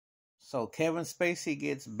So Kevin Spacey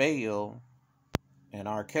gets bail and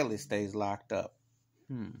R. Kelly stays locked up.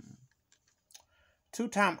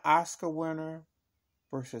 Two-time Oscar winner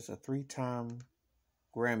versus a three-time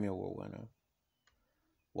Grammy Award winner.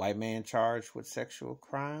 White man charged with sexual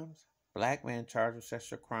crimes. Black man charged with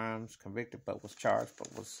sexual crimes, convicted but was charged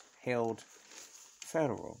but was held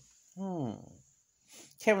federal.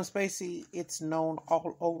 Kevin Spacey, it's known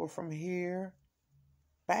all over from here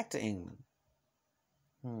back to England.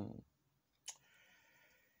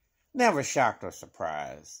 Never shocked or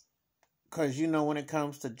surprised. Because, when it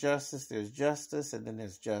comes to justice, there's justice and then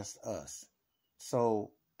there's just us.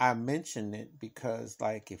 So I mention it because,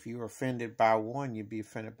 if you're offended by one, you'd be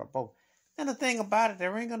offended by both. And the thing about it,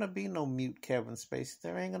 there ain't going to be no mute Kevin Spacey.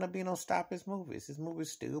 There ain't going to be no stop his movies. His movies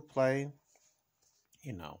still play.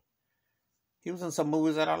 He was in some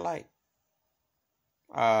movies that I like.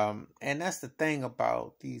 And that's the thing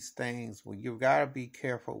about these things. Well, you've got to be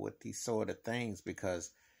careful with these sort of things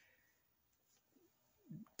because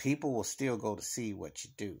people will still go to see what you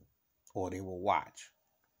do, or they will watch.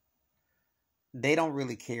 They don't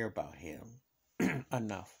really care about him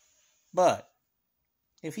enough. But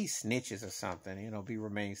if he snitches or something, he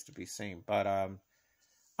remains to be seen. But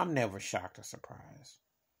I'm never shocked or surprised.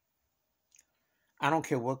 I don't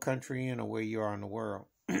care what country you're in or where you are in the world.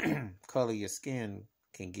 Color of your skin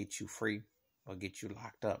can get you free or get you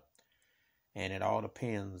locked up. And it all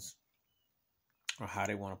depends on how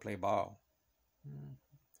they want to play ball.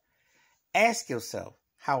 Ask yourself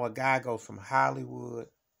how a guy goes from Hollywood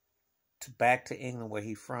to back to England where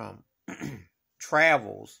he's from,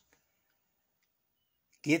 travels,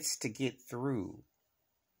 gets to get through,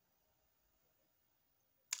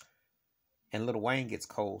 and Lil Wayne gets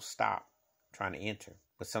cold stop trying to enter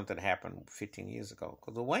with something that happened 15 years ago.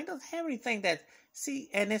 Because Lil Wayne doesn't have anything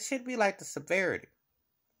and it should be like the severity.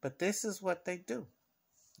 But this is what they do.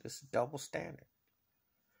 This is double standard.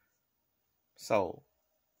 So,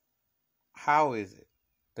 how is it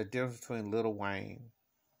the difference between Lil Wayne,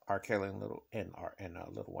 R. Kelly, and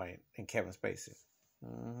Lil Wayne and Kevin Spacey?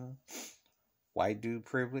 White dude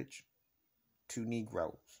privilege, two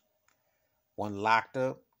Negroes. One locked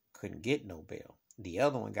up, couldn't get no bail. The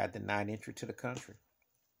other one got denied entry to the country.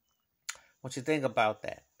 What you think about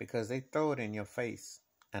that? Because they throw it in your face,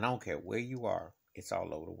 and I don't care where you are. It's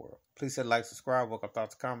all over the world. Please hit like, subscribe, welcome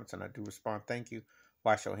thoughts, comments, and I do respond. Thank you.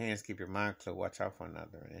 Wash your hands, keep your mind clear, watch out for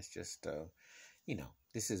another. And it's just,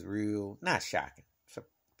 this is real, not shocking. It's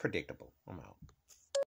predictable. I'm out.